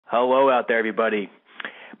Hello out there, everybody.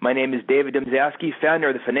 My name is David Domzalski, founder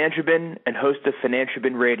of the Financial Bin and host of Financial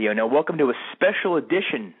Bin Radio. Now, welcome to a special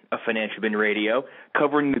edition of Financial Bin Radio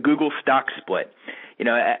covering the Google stock split. You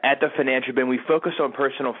know, at the Financial Bin, we focus on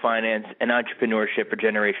personal finance and entrepreneurship for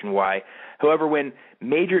Generation Y. However, when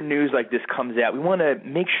major news like this comes out, we want to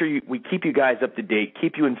make sure we keep you guys up to date,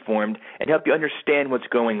 keep you informed, and help you understand what's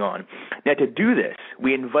going on. Now, to do this,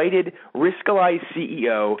 we invited Riskalyze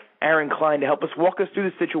CEO Aaron Klein to help us walk us through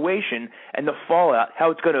the situation and the fallout, how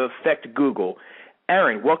it's going to affect Google.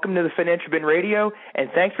 Aaron, welcome to the Financial Bin Radio, and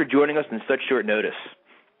thanks for joining us on such short notice.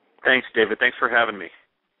 Thanks, David. Thanks for having me.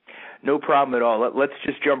 No problem at all. Let's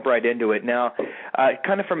just jump right into it. Now,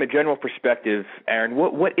 kind of from a general perspective, Aaron,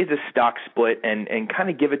 what is a stock split, and kind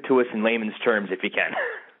of give it to us in layman's terms if you can.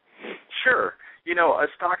 Sure. You know, a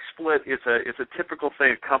stock split is a typical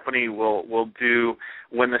thing a company will do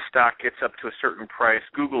when the stock gets up to a certain price.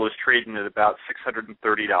 Google is trading at about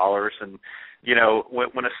 $630, and you know,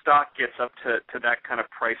 when a stock gets up to that kind of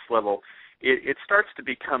price level, it starts to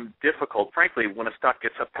become difficult. Frankly, when a stock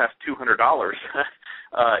gets up past $200,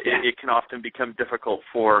 it can often become difficult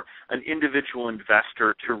for an individual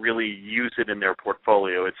investor to really use it in their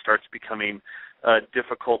portfolio. It starts becoming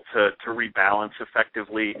difficult to rebalance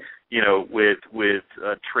effectively, you know, with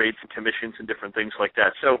trades and commissions and different things like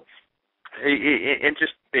that. So, and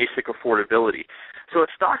just basic affordability. So a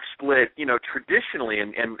stock split, you know, traditionally,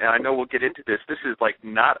 and I know we'll get into this, this is like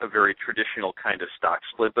not a very traditional kind of stock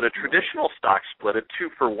split, but a traditional stock split, a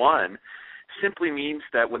 2-for-1, simply means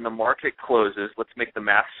that when the market closes, let's make the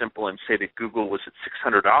math simple and say that Google was at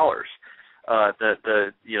 $600,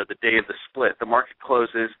 the day of the split, the market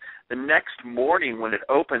closes. The next morning when it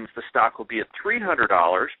opens, the stock will be at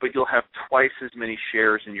 $300, but you'll have twice as many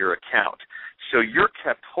shares in your account. So you're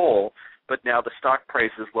kept whole, but now the stock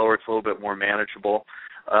price is lower. It's a little bit more manageable,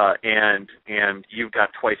 and you've got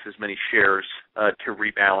twice as many shares to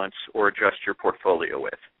rebalance or adjust your portfolio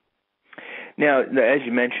with. Now, as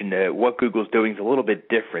you mentioned, what Google's doing is a little bit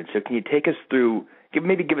different. So can you take us through, give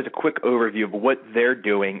us a quick overview of what they're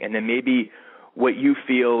doing, and then maybe what you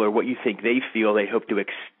feel or what you think they feel they hope to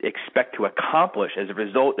expect to accomplish as a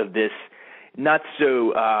result of this not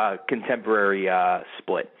so contemporary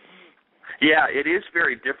split? Yeah, it is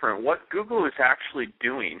very different. What Google is actually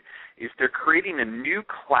doing is they're creating a new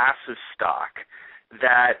class of stock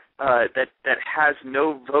that has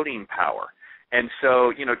no voting power. And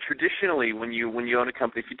so, you know, traditionally when you own a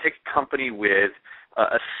company, if you take a company with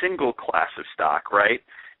a single class of stock, right,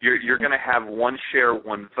 you're going to have one share,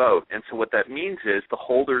 one vote. And so what that means is the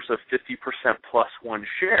holders of 50% plus one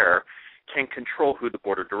share can control who the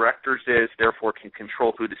board of directors is, therefore can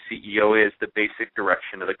control who the CEO is, the basic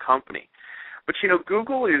direction of the company. But you know,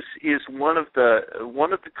 Google is one of the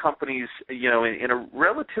companies, you know, in a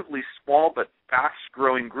relatively small but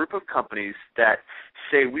fast-growing group of companies that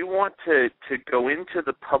say we want to go into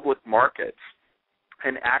the public markets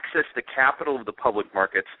and access the capital of the public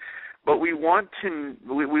markets, but we want to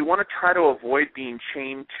try to avoid being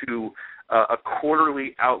chained to a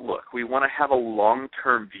quarterly outlook. We want to have a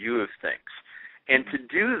long-term view of things, and to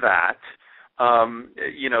do that,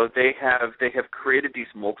 you know, they have created these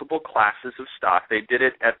multiple classes of stock. They did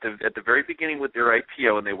it at the very beginning with their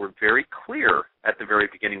IPO, and they were very clear at the very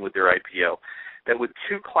beginning with their IPO that with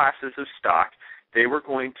two classes of stock, they were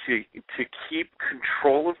going to keep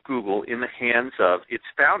control of Google in the hands of its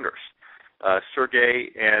founders,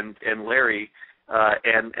 Sergey and Larry,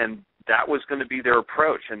 and that was going to be their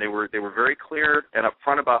approach. And they were very clear and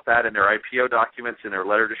upfront about that in their IPO documents, in their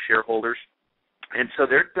letter to shareholders. And so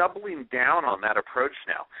they're doubling down on that approach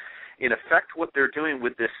now. In effect, what they're doing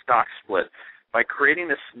with this stock split, by creating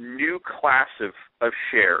this new class of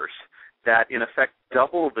shares that, in effect,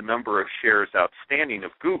 double the number of shares outstanding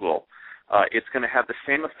of Google, it's going to have the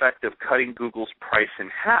same effect of cutting Google's price in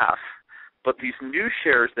half, but these new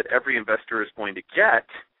shares that every investor is going to get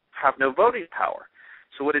have no voting power.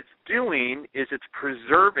 So what it's doing is it's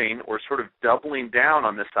preserving or sort of doubling down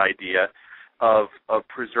on this idea of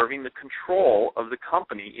preserving the control of the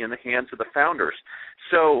company in the hands of the founders.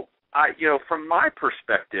 So, from my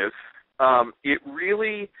perspective, it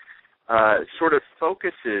really sort of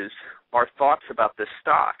focuses our thoughts about this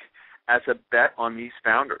stock as a bet on these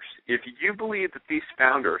founders. If you believe that these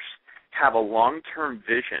founders have a long-term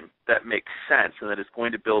vision that makes sense and that is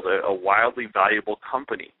going to build a wildly valuable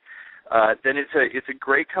company, then it's a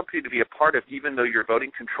great company to be a part of, even though your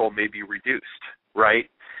voting control may be reduced, right?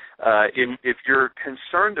 If you're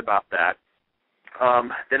concerned about that,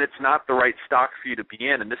 then it's not the right stock for you to be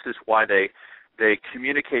in, and this is why they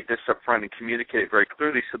communicate this up front and communicate it very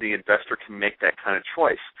clearly so the investor can make that kind of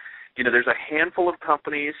choice. You know, there's a handful of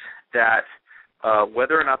companies that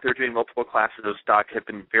whether or not they're doing multiple classes of stock, have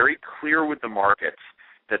been very clear with the markets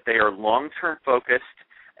that they are long-term focused,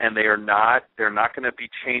 and they're not going to be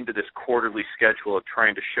chained to this quarterly schedule of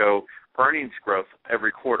trying to show earnings growth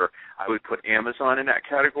every quarter. I would put Amazon in that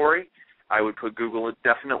category. I would put Google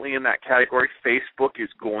definitely in that category. Facebook is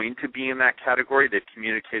going to be in that category. They've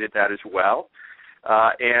communicated that as well.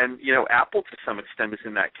 And, Apple to some extent is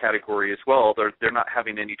in that category as well. They're not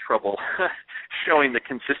having any trouble showing the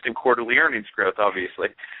consistent quarterly earnings growth, obviously.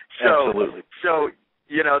 Absolutely. So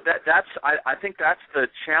I think that's the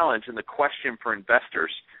challenge and the question for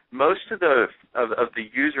investors. Most of the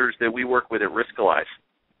users that we work with at Riskalyze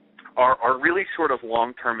are really sort of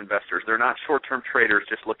long-term investors. They're not short-term traders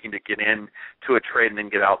just looking to get into a trade and then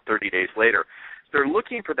get out 30 days later. They're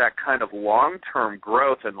looking for that kind of long-term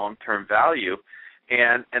growth and long-term value,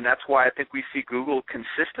 and that's why I think we see Google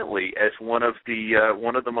consistently as one of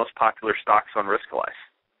the most popular stocks on Riskalyze.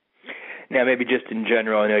 Now, maybe just in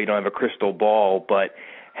general, I know you don't have a crystal ball, but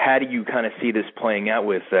how do you kind of see this playing out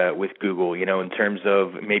with Google, in terms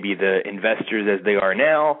of maybe the investors as they are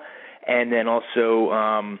now, and then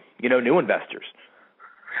also, new investors?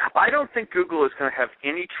 I don't think Google is going to have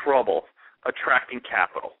any trouble attracting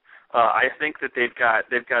capital. I think that they've got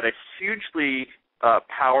a hugely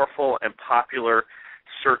powerful and popular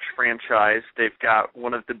search franchise. They've got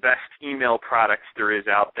one of the best email products there is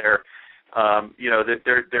out there.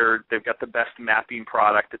 They've got the best mapping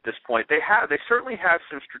product at this point. They certainly have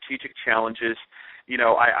some strategic challenges.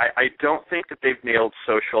 I don't think that they've nailed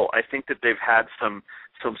social. I think that they've had some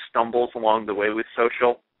stumbles along the way with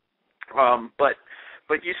social.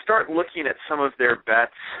 But you start looking at some of their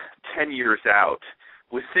bets 10 years out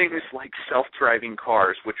with things like self-driving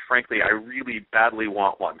cars, which frankly I really badly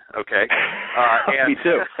want one. Okay, me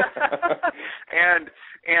too. and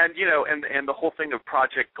the whole thing of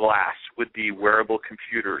Project Glass with the wearable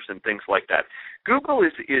computers and things like that. Google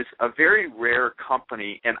is a very rare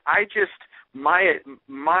company, and my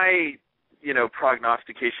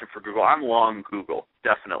prognostication for Google, I'm long Google,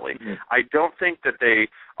 definitely. Mm-hmm. I don't think that they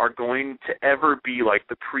are going to ever be like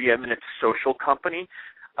the preeminent social company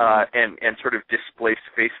and sort of displace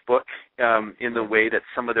Facebook in the way that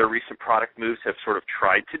some of their recent product moves have sort of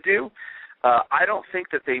tried to do. I don't think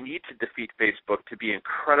that they need to defeat Facebook to be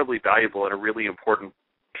incredibly valuable and a really important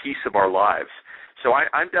piece of our lives. So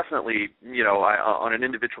I'm definitely, on an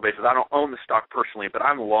individual basis, I don't own the stock personally, but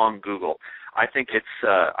I'm long Google. I think it's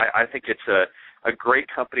a great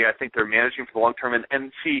company. I think they're managing for the long term.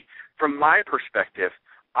 And see, from my perspective,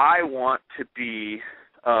 I want to be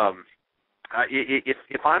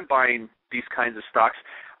if I'm buying these kinds of stocks,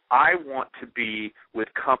 I want to be with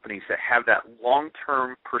companies that have that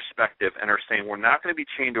long-term perspective and are saying we're not going to be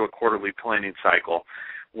chained to a quarterly planning cycle.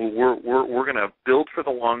 We're going to build for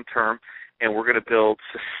the long term, and we're going to build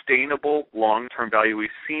sustainable long-term value. We've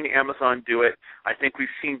seen Amazon do it. I think we've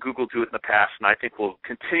seen Google do it in the past, and I think we'll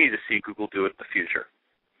continue to see Google do it in the future.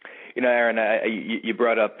 Aaron, you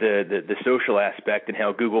brought up the social aspect and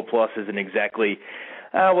how Google Plus isn't exactly,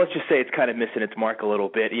 let's just say it's kind of missing its mark a little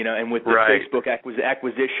bit, and with the Facebook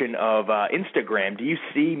acquisition of Instagram, do you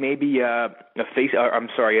see maybe a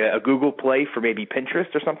Google Play for maybe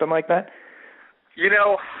Pinterest or something like that?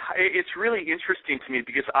 It's really interesting to me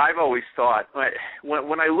because I've always thought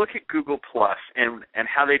when I look at Google Plus and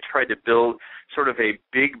how they tried to build sort of a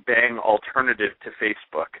big bang alternative to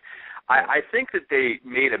Facebook, I think that they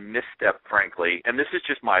made a misstep, frankly, and this is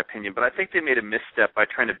just my opinion, but I think they made a misstep by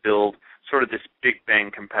trying to build sort of this big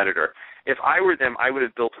bang competitor. If I were them, I would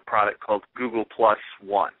have built a product called Google Plus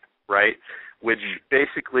One, right, which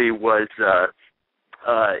basically was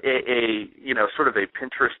sort of a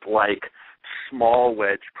Pinterest-like small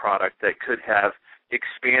wedge product that could have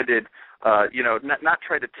expanded, not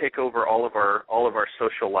tried to take over all of our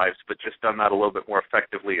social lives, but just done that a little bit more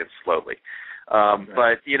effectively and slowly.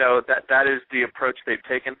 But that is the approach they've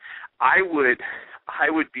taken. I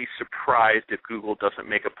would be surprised if Google doesn't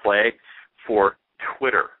make a play for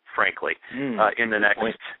Twitter, frankly, in the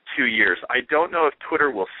next 2 years. I don't know if Twitter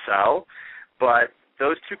will sell, but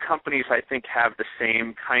those two companies I think have the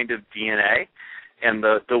same kind of DNA. And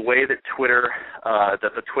the way that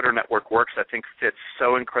the Twitter network works, I think fits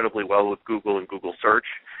so incredibly well with Google and Google Search.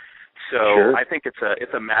 So sure. I think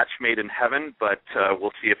it's a match made in heaven, but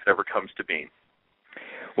we'll see if it ever comes to being.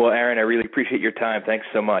 Well, Aaron, I really appreciate your time. Thanks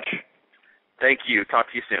so much. Thank you. Talk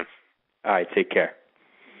to you soon. All right. Take care.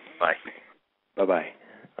 Bye. Bye-bye.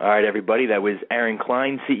 All right, everybody. That was Aaron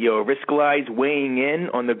Klein, CEO of Riskalyze, weighing in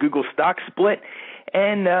on the Google stock split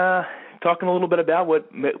and talking a little bit about what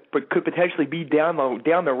could potentially be down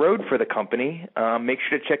the road for the company. Make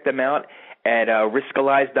sure to check them out at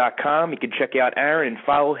Riskalyze.com. You can check out Aaron and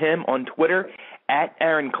follow him on Twitter at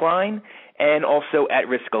Aaron Klein and also at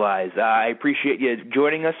Riskalyze. I appreciate you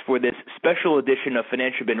joining us for this special edition of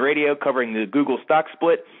Financial Bin Radio covering the Google stock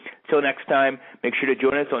split. Till next time, make sure to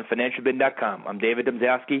join us on financialbin.com. I'm David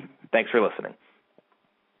Domzalski. Thanks for listening.